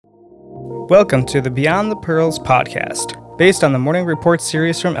Welcome to the Beyond the Pearls podcast, based on the Morning Report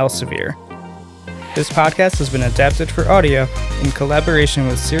series from Elsevier. This podcast has been adapted for audio in collaboration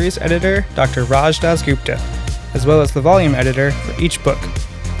with series editor Dr. Raj Dasgupta, as well as the volume editor for each book.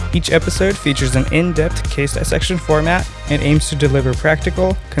 Each episode features an in-depth case dissection format and aims to deliver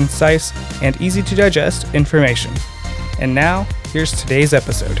practical, concise, and easy-to-digest information. And now, here's today's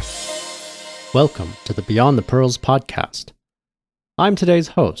episode. Welcome to the Beyond the Pearls podcast. I'm today's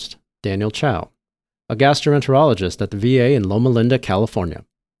host, Daniel Chow, a gastroenterologist at the VA in Loma Linda, California.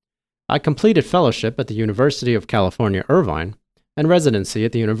 I completed fellowship at the University of California, Irvine, and residency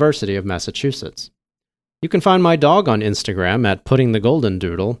at the University of Massachusetts. You can find my dog on Instagram at Putting the Golden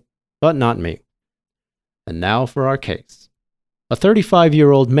Doodle, but not me. And now for our case. A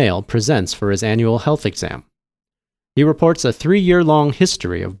 35-year-old male presents for his annual health exam. He reports a 3-year-long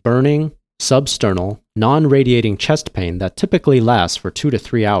history of burning, substernal, non-radiating chest pain that typically lasts for 2 to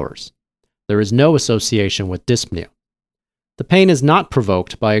 3 hours. There is no association with dyspnea. The pain is not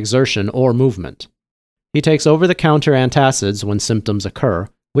provoked by exertion or movement. He takes over-the-counter antacids when symptoms occur,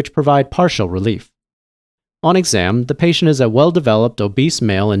 which provide partial relief. On exam, the patient is a well-developed obese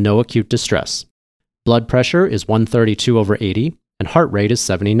male in no acute distress. Blood pressure is 132/80, and heart rate is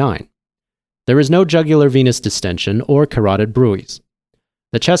 79. There is no jugular venous distension or carotid bruits.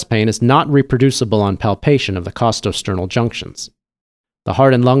 The chest pain is not reproducible on palpation of the costosternal junctions. The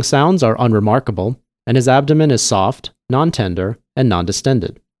heart and lung sounds are unremarkable, and his abdomen is soft, non-tender, and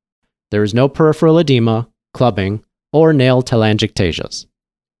non-distended. There is no peripheral edema, clubbing, or nail telangiectasias.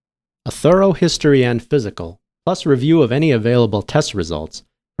 A thorough history and physical, plus review of any available test results,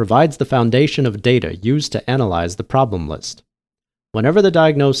 provides the foundation of data used to analyze the problem list. Whenever the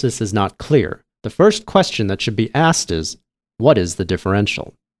diagnosis is not clear, the first question that should be asked is, what is the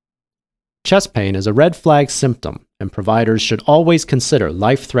differential? Chest pain is a red flag symptom, and providers should always consider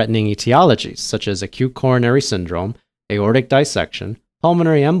life-threatening etiologies such as acute coronary syndrome, aortic dissection,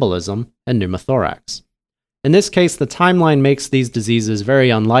 pulmonary embolism, and pneumothorax. In this case, the timeline makes these diseases very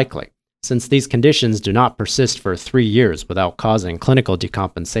unlikely, since these conditions do not persist for 3 years without causing clinical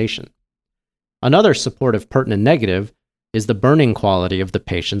decompensation. Another supportive pertinent negative is the burning quality of the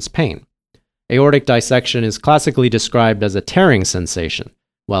patient's pain. Aortic dissection is classically described as a tearing sensation,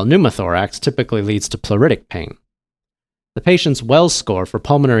 while pneumothorax typically leads to pleuritic pain. The patient's Wells score for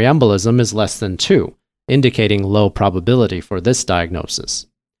pulmonary embolism is less than 2, indicating low probability for this diagnosis.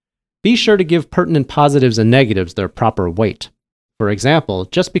 Be sure to give pertinent positives and negatives their proper weight. For example,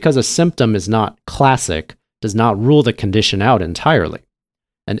 just because a symptom is not classic does not rule the condition out entirely.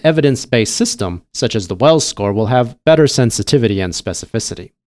 An evidence-based system, such as the Wells score, will have better sensitivity and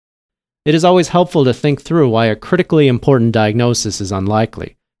specificity. It is always helpful to think through why a critically important diagnosis is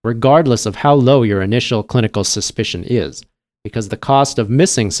unlikely, regardless of how low your initial clinical suspicion is, because the cost of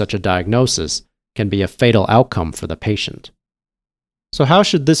missing such a diagnosis can be a fatal outcome for the patient. So how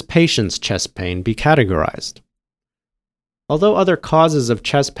should this patient's chest pain be categorized? Although other causes of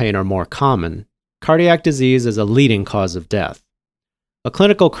chest pain are more common, cardiac disease is a leading cause of death. A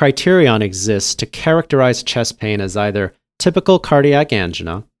clinical criterion exists to characterize chest pain as either typical cardiac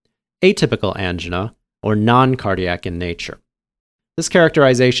angina, atypical angina, or non-cardiac in nature. This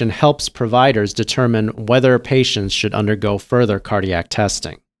characterization helps providers determine whether patients should undergo further cardiac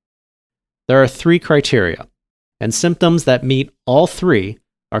testing. There are 3 criteria, and symptoms that meet all 3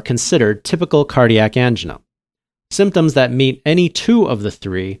 are considered typical cardiac angina. Symptoms that meet any 2 of the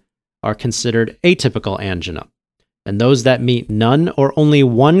 3 are considered atypical angina, and those that meet none or only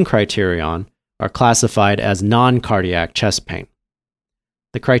 1 criterion are classified as non-cardiac chest pain.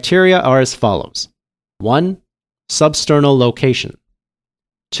 The criteria are as follows. 1. Substernal location.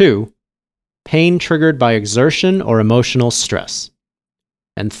 2. Pain triggered by exertion or emotional stress.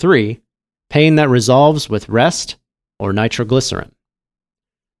 And 3. Pain that resolves with rest or nitroglycerin.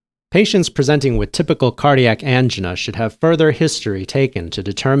 Patients presenting with typical cardiac angina should have further history taken to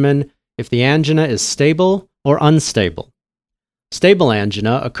determine if the angina is stable or unstable. Stable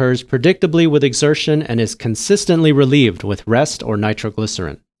angina occurs predictably with exertion and is consistently relieved with rest or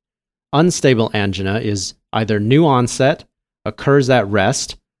nitroglycerin. Unstable angina is either new onset, occurs at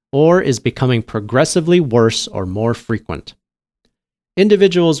rest, or is becoming progressively worse or more frequent.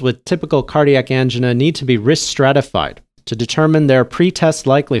 Individuals with typical cardiac angina need to be risk stratified to determine their pre-test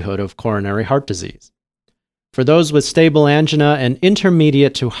likelihood of coronary heart disease. For those with stable angina and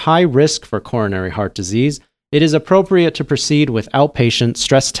intermediate to high risk for coronary heart disease, it is appropriate to proceed with outpatient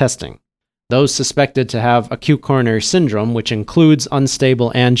stress testing. Those suspected to have acute coronary syndrome, which includes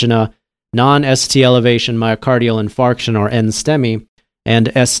unstable angina, non-ST elevation myocardial infarction or NSTEMI,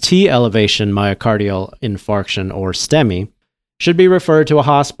 and ST elevation myocardial infarction or STEMI, should be referred to a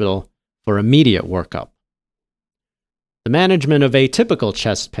hospital for immediate workup. The management of atypical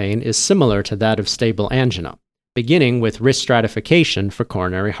chest pain is similar to that of stable angina, beginning with risk stratification for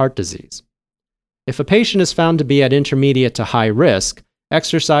coronary heart disease. If a patient is found to be at intermediate to high risk,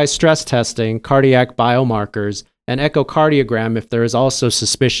 exercise stress testing, cardiac biomarkers, and echocardiogram if there is also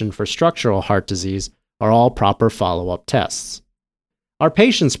suspicion for structural heart disease are all proper follow-up tests. Our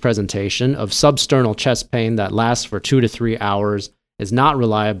patient's presentation of substernal chest pain that lasts for 2 to 3 hours, is not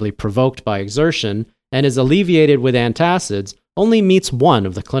reliably provoked by exertion, and is alleviated with antacids only meets one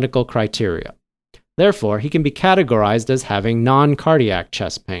of the clinical criteria. Therefore, he can be categorized as having non-cardiac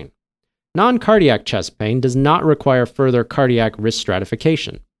chest pain. Non-cardiac chest pain does not require further cardiac risk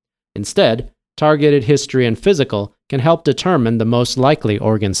stratification. Instead, targeted history and physical can help determine the most likely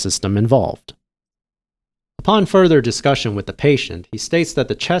organ system involved. Upon further discussion with the patient, he states that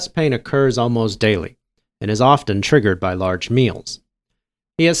the chest pain occurs almost daily and is often triggered by large meals.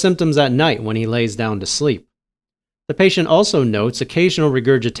 He has symptoms at night when he lays down to sleep. The patient also notes occasional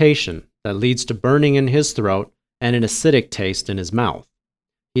regurgitation that leads to burning in his throat and an acidic taste in his mouth.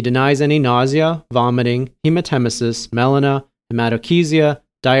 He denies any nausea, vomiting, hematemesis, melena, hematochezia,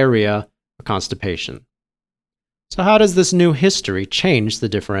 diarrhea, or constipation. So how does this new history change the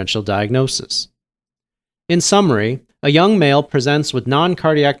differential diagnosis? In summary, a young male presents with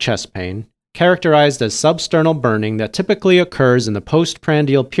non-cardiac chest pain, characterized as substernal burning that typically occurs in the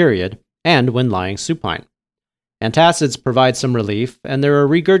postprandial period and when lying supine. Antacids provide some relief, and there are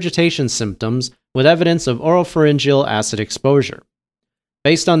regurgitation symptoms with evidence of oropharyngeal acid exposure.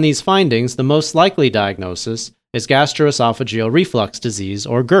 Based on these findings, the most likely diagnosis is gastroesophageal reflux disease,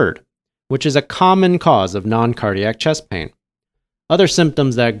 or GERD, which is a common cause of non-cardiac chest pain. Other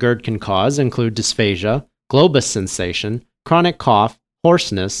symptoms that GERD can cause include dysphagia, globus sensation, chronic cough,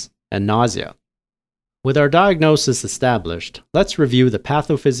 hoarseness, and nausea. With our diagnosis established, let's review the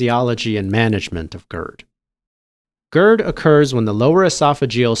pathophysiology and management of GERD. GERD occurs when the lower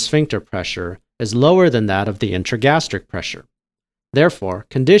esophageal sphincter pressure is lower than that of the intragastric pressure. Therefore,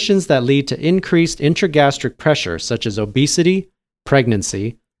 conditions that lead to increased intragastric pressure, such as obesity,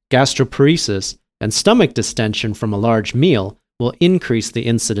 pregnancy, gastroparesis, and stomach distension from a large meal, will increase the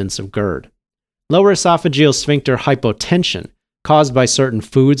incidence of GERD. Lower esophageal sphincter hypotension, caused by certain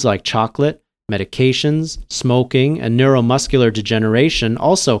foods like chocolate, medications, smoking, and neuromuscular degeneration,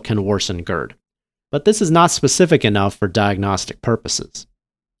 also can worsen GERD. But this is not specific enough for diagnostic purposes.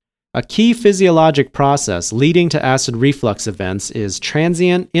 A key physiologic process leading to acid reflux events is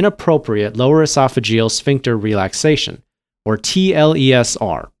transient, inappropriate lower esophageal sphincter relaxation, or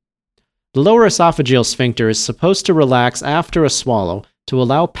TLESR. The lower esophageal sphincter is supposed to relax after a swallow to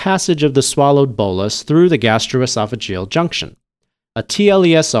allow passage of the swallowed bolus through the gastroesophageal junction. A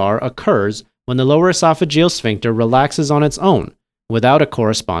TLESR occurs when the lower esophageal sphincter relaxes on its own, without a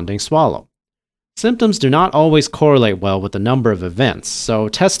corresponding swallow. Symptoms do not always correlate well with the number of events, so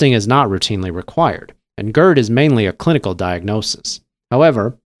testing is not routinely required, and GERD is mainly a clinical diagnosis.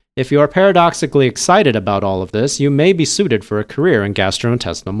 However, if you are paradoxically excited about all of this, you may be suited for a career in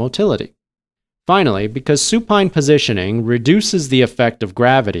gastrointestinal motility. Finally, because supine positioning reduces the effect of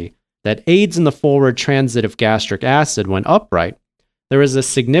gravity that aids in the forward transit of gastric acid when upright, there is a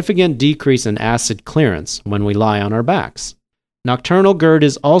significant decrease in acid clearance when we lie on our backs. Nocturnal GERD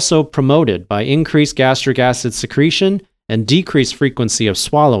is also promoted by increased gastric acid secretion and decreased frequency of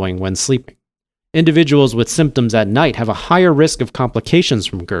swallowing when sleeping. Individuals with symptoms at night have a higher risk of complications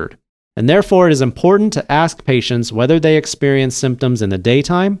from GERD, and therefore it is important to ask patients whether they experience symptoms in the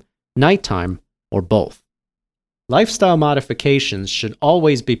daytime, nighttime, or both. Lifestyle modifications should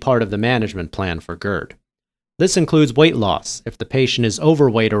always be part of the management plan for GERD. This includes weight loss if the patient is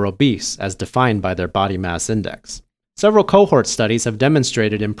overweight or obese, as defined by their body mass index. Several cohort studies have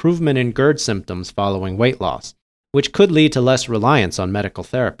demonstrated improvement in GERD symptoms following weight loss, which could lead to less reliance on medical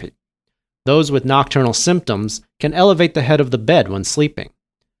therapy. Those with nocturnal symptoms can elevate the head of the bed when sleeping.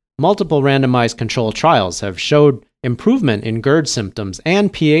 Multiple randomized controlled trials have showed improvement in GERD symptoms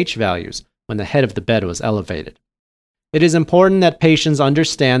and pH values when the head of the bed was elevated. It is important that patients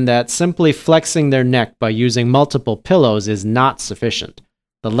understand that simply flexing their neck by using multiple pillows is not sufficient.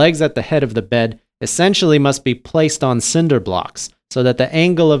 The legs at the head of the bed essentially must be placed on cinder blocks so that the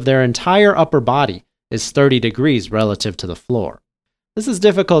angle of their entire upper body is 30 degrees relative to the floor. This is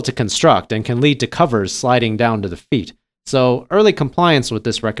difficult to construct and can lead to covers sliding down to the feet, so early compliance with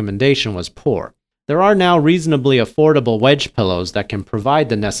this recommendation was poor. There are now reasonably affordable wedge pillows that can provide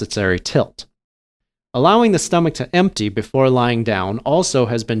the necessary tilt. Allowing the stomach to empty before lying down also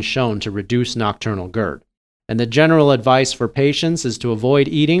has been shown to reduce nocturnal GERD, and the general advice for patients is to avoid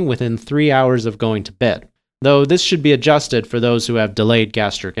eating within 3 hours of going to bed, though this should be adjusted for those who have delayed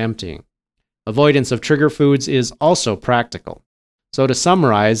gastric emptying. Avoidance of trigger foods is also practical. So to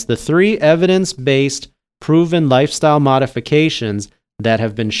summarize, the 3 evidence-based, proven lifestyle modifications that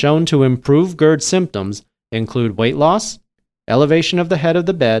have been shown to improve GERD symptoms include weight loss, elevation of the head of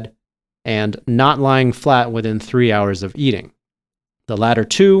the bed, and not lying flat within 3 hours of eating. The latter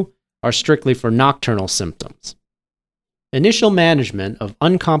 2 are strictly for nocturnal symptoms. Initial management of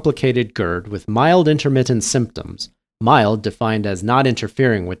uncomplicated GERD with mild intermittent symptoms, mild defined as not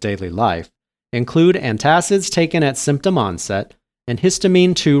interfering with daily life, include antacids taken at symptom onset and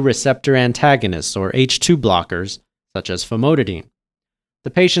histamine 2 receptor antagonists or H2 blockers, such as famotidine. The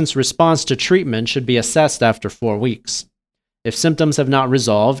patient's response to treatment should be assessed after 4 weeks. If symptoms have not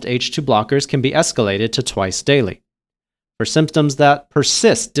resolved, H2 blockers can be escalated to twice daily. For symptoms that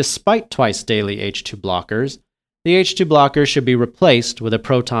persist despite twice daily H2 blockers, the H2 blocker should be replaced with a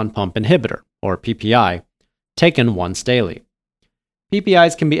proton pump inhibitor, or PPI, taken once daily.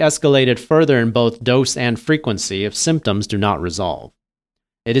 PPIs can be escalated further in both dose and frequency if symptoms do not resolve.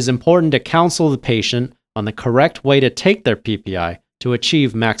 It is important to counsel the patient on the correct way to take their PPI to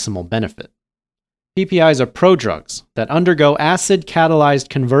achieve maximal benefit. PPIs are prodrugs that undergo acid-catalyzed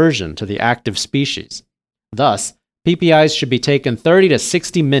conversion to the active species. Thus, PPIs should be taken 30 to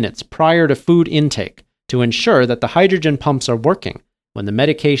 60 minutes prior to food intake to ensure that the hydrogen pumps are working when the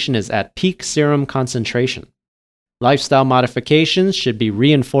medication is at peak serum concentration. Lifestyle modifications should be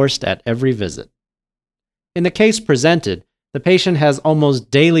reinforced at every visit. In the case presented, the patient has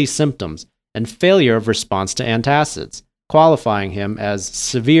almost daily symptoms and failure of response to antacids, qualifying him as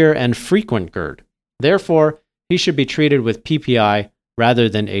severe and frequent GERD. Therefore, he should be treated with PPI rather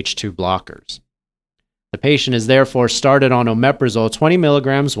than H2 blockers. The patient is therefore started on omeprazole 20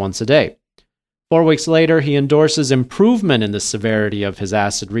 mg once a day. 4 weeks later, he endorses improvement in the severity of his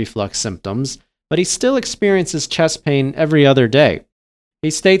acid reflux symptoms, but he still experiences chest pain every other day. He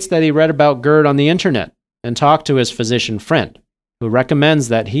states that he read about GERD on the internet and talked to his physician friend, who recommends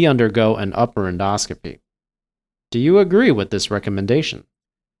that he undergo an upper endoscopy. Do you agree with this recommendation?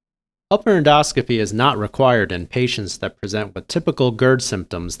 Upper endoscopy is not required in patients that present with typical GERD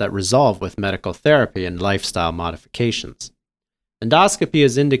symptoms that resolve with medical therapy and lifestyle modifications. Endoscopy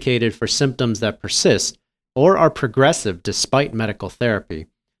is indicated for symptoms that persist or are progressive despite medical therapy,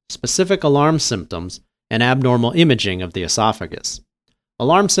 specific alarm symptoms, and abnormal imaging of the esophagus.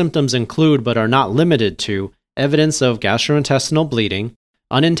 Alarm symptoms include, but are not limited to, evidence of gastrointestinal bleeding,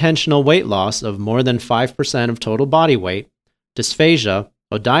 unintentional weight loss of more than 5% of total body weight, dysphagia,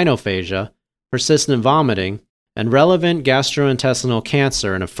 odynophagia, persistent vomiting, and relevant gastrointestinal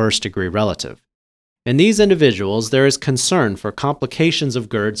cancer in a first-degree relative. In these individuals, there is concern for complications of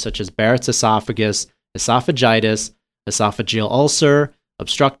GERD such as Barrett's esophagus, esophagitis, esophageal ulcer,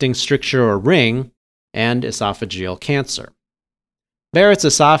 obstructing stricture or ring, and esophageal cancer. Barrett's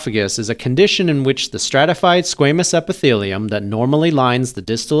esophagus is a condition in which the stratified squamous epithelium that normally lines the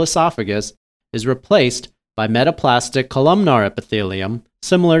distal esophagus is replaced by metaplastic columnar epithelium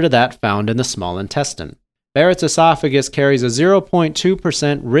similar to that found in the small intestine. Barrett's esophagus carries a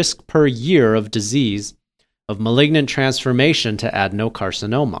 0.2% risk per year of disease of malignant transformation to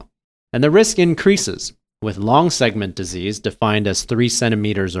adenocarcinoma, and the risk increases with long segment disease defined as 3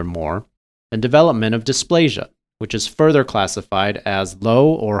 centimeters or more, and development of dysplasia, which is further classified as low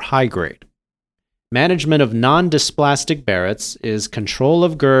or high grade. Management of non-dysplastic Barrett's is control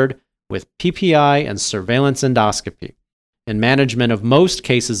of GERD with PPI and surveillance endoscopy, and management of most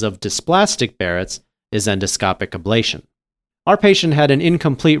cases of dysplastic Barrett's is endoscopic ablation. Our patient had an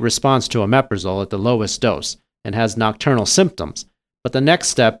incomplete response to omeprazole at the lowest dose and has nocturnal symptoms, but the next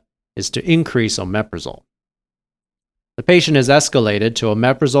step is to increase omeprazole. The patient is escalated to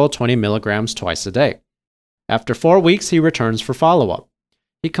omeprazole 20 mg twice a day. After 4 weeks, he returns for follow-up.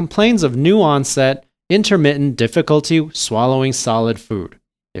 He complains of new onset, intermittent difficulty swallowing solid food.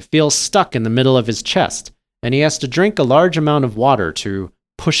 It feels stuck in the middle of his chest, and he has to drink a large amount of water to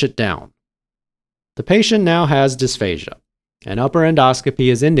push it down. The patient now has dysphagia. An upper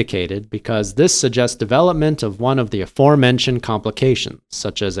endoscopy is indicated because this suggests development of one of the aforementioned complications,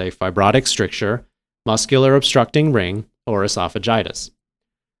 such as a fibrotic stricture, muscular obstructing ring, or esophagitis.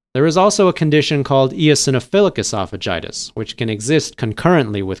 There is also a condition called eosinophilic esophagitis, which can exist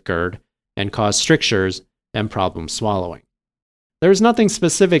concurrently with GERD and cause strictures and problems swallowing. There is nothing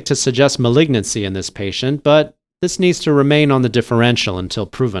specific to suggest malignancy in this patient, but this needs to remain on the differential until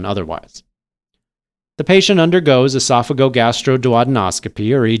proven otherwise. The patient undergoes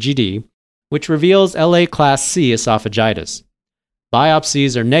esophagogastroduodenoscopy, or EGD, which reveals LA Class C esophagitis.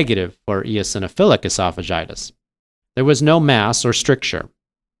 Biopsies are negative for eosinophilic esophagitis. There was no mass or stricture.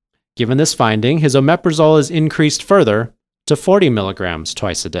 Given this finding, his omeprazole is increased further to 40 mg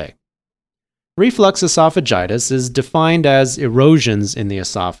twice a day. Reflux esophagitis is defined as erosions in the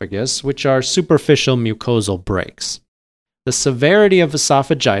esophagus, which are superficial mucosal breaks. The severity of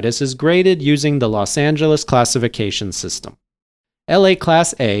esophagitis is graded using the Los Angeles classification system. LA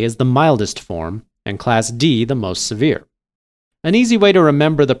Class A is the mildest form, and Class D the most severe. An easy way to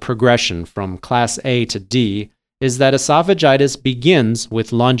remember the progression from Class A to D is that esophagitis begins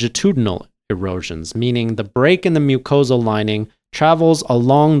with longitudinal erosions, meaning the break in the mucosal lining travels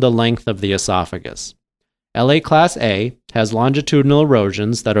along the length of the esophagus. LA Class A has longitudinal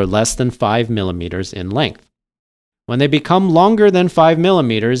erosions that are less than 5 millimeters in length. When they become longer than 5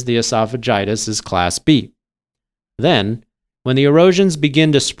 millimeters, the esophagitis is Class B. Then, when the erosions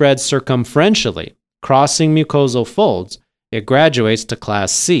begin to spread circumferentially, crossing mucosal folds, it graduates to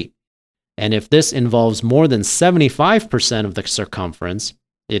Class C. And if this involves more than 75% of the circumference,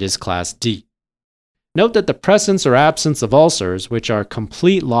 it is Class D. Note that the presence or absence of ulcers, which are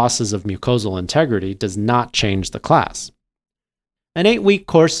complete losses of mucosal integrity, does not change the class. An 8-week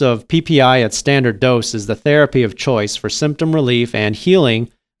course of PPI at standard dose is the therapy of choice for symptom relief and healing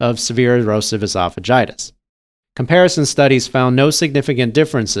of severe erosive esophagitis. Comparison studies found no significant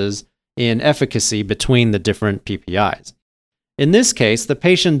differences in efficacy between the different PPIs. In this case, the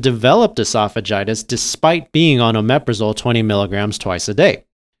patient developed esophagitis despite being on omeprazole 20 milligrams twice a day,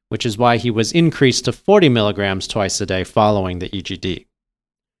 which is why he was increased to 40 milligrams twice a day following the EGD.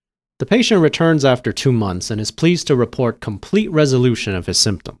 The patient returns after 2 months and is pleased to report complete resolution of his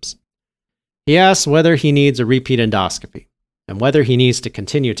symptoms. He asks whether he needs a repeat endoscopy and whether he needs to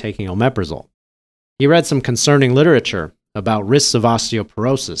continue taking omeprazole. He read some concerning literature about risks of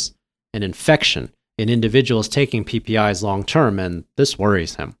osteoporosis and infection in individuals taking PPIs long-term, and this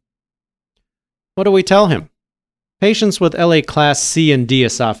worries him. What do we tell him? Patients with LA Class C and D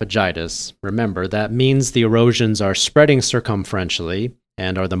esophagitis, remember that means the erosions are spreading circumferentially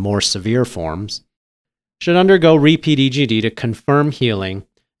and are the more severe forms, should undergo repeat EGD to confirm healing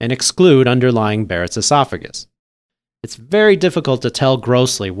and exclude underlying Barrett's esophagus. It's very difficult to tell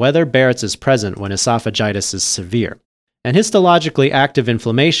grossly whether Barrett's is present when esophagitis is severe, and histologically active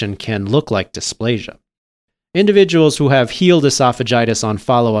inflammation can look like dysplasia. Individuals who have healed esophagitis on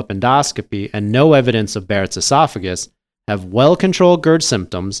follow-up endoscopy and no evidence of Barrett's esophagus have well-controlled GERD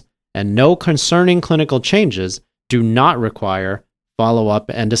symptoms and no concerning clinical changes do not require follow-up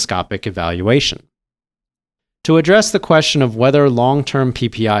endoscopic evaluation. To address the question of whether long-term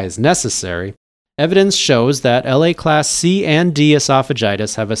PPI is necessary, evidence shows that LA Class C and D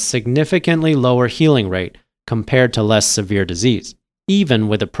esophagitis have a significantly lower healing rate compared to less severe disease, even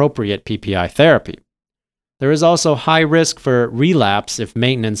with appropriate PPI therapy. There is also high risk for relapse if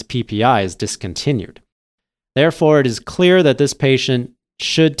maintenance PPI is discontinued. Therefore, it is clear that this patient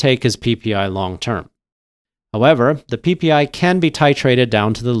should take his PPI long-term. However, the PPI can be titrated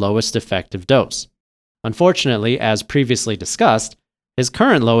down to the lowest effective dose. Unfortunately, as previously discussed, his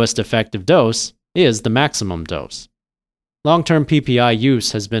current lowest effective dose is the maximum dose. Long-term PPI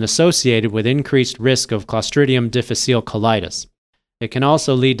use has been associated with increased risk of Clostridium difficile colitis. It can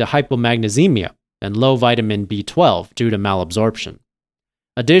also lead to hypomagnesemia and low vitamin B12 due to malabsorption.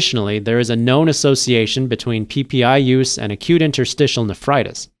 Additionally, there is a known association between PPI use and acute interstitial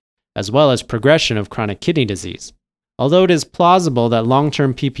nephritis, as well as progression of chronic kidney disease. Although it is plausible that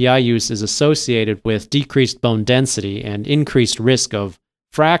long-term PPI use is associated with decreased bone density and increased risk of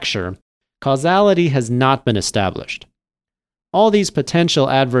fracture, causality has not been established. All these potential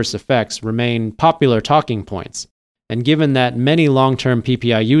adverse effects remain popular talking points, and given that many long-term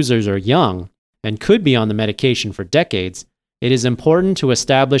PPI users are young and could be on the medication for decades, it is important to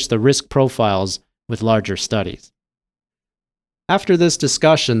establish the risk profiles with larger studies. After this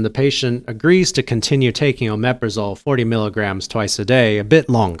discussion, the patient agrees to continue taking omeprazole 40 milligrams twice a day a bit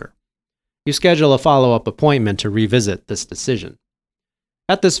longer. You schedule a follow-up appointment to revisit this decision.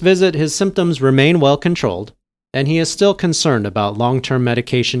 At this visit, his symptoms remain well controlled, and he is still concerned about long-term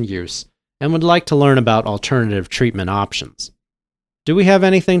medication use and would like to learn about alternative treatment options. Do we have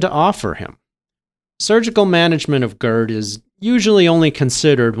anything to offer him? Surgical management of GERD is usually only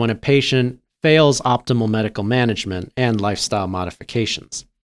considered when a patient fails optimal medical management and lifestyle modifications.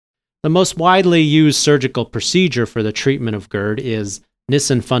 The most widely used surgical procedure for the treatment of GERD is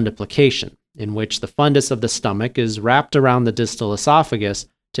Nissen fundoplication, in which the fundus of the stomach is wrapped around the distal esophagus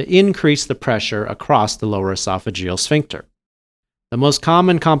to increase the pressure across the lower esophageal sphincter. The most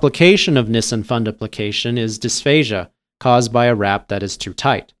common complication of Nissen fundoplication is dysphagia caused by a wrap that is too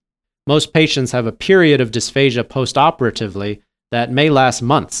tight. Most patients have a period of dysphagia postoperatively that may last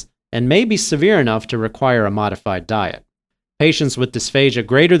months and may be severe enough to require a modified diet. Patients with dysphagia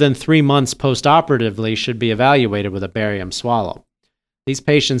greater than 3 months postoperatively should be evaluated with a barium swallow. These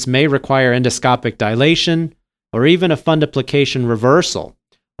patients may require endoscopic dilation or even a fundoplication reversal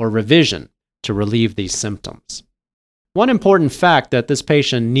or revision to relieve these symptoms. One important fact that this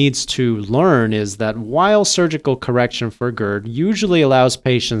patient needs to learn is that while surgical correction for GERD usually allows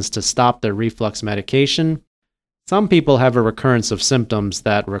patients to stop their reflux medication, some people have a recurrence of symptoms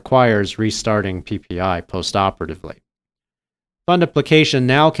that requires restarting PPI postoperatively. Fundoplication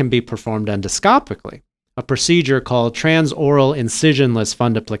now can be performed endoscopically, a procedure called transoral incisionless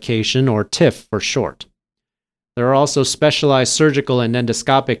fundoplication, or TIF for short. There are also specialized surgical and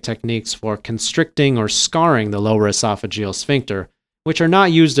endoscopic techniques for constricting or scarring the lower esophageal sphincter, which are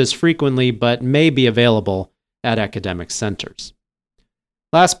not used as frequently but may be available at academic centers.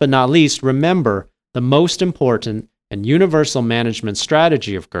 Last but not least, remember the most important and universal management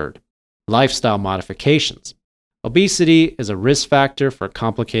strategy of GERD: lifestyle modifications. Obesity is a risk factor for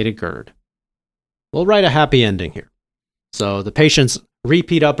complicated GERD. We'll write a happy ending here. So the patient's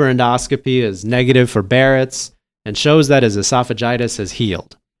repeat upper endoscopy is negative for Barrett's and shows that his esophagitis has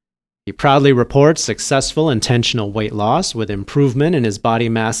healed. He proudly reports successful intentional weight loss with improvement in his body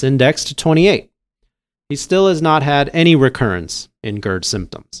mass index to 28. He still has not had any recurrence in GERD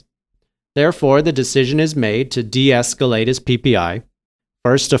symptoms. Therefore, the decision is made to de-escalate his PPI,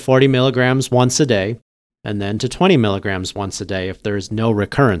 first to 40 milligrams once a day, and then to 20 milligrams once a day if there is no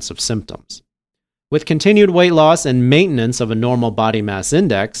recurrence of symptoms. With continued weight loss and maintenance of a normal body mass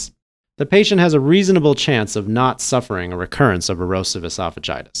index, the patient has a reasonable chance of not suffering a recurrence of erosive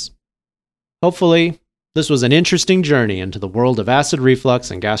esophagitis. Hopefully, this was an interesting journey into the world of acid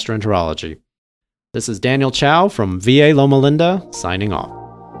reflux and gastroenterology. This is Daniel Chow from VA Loma Linda, signing off.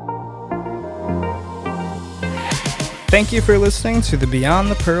 Thank you for listening to the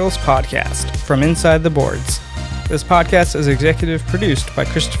Beyond the Pearls podcast from Inside the Boards. This podcast is executive produced by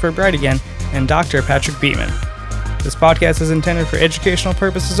Christopher Brightigan and Dr. Patrick Beatman. This podcast is intended for educational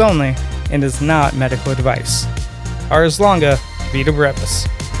purposes only and is not medical advice. Ars longa, vita brevis.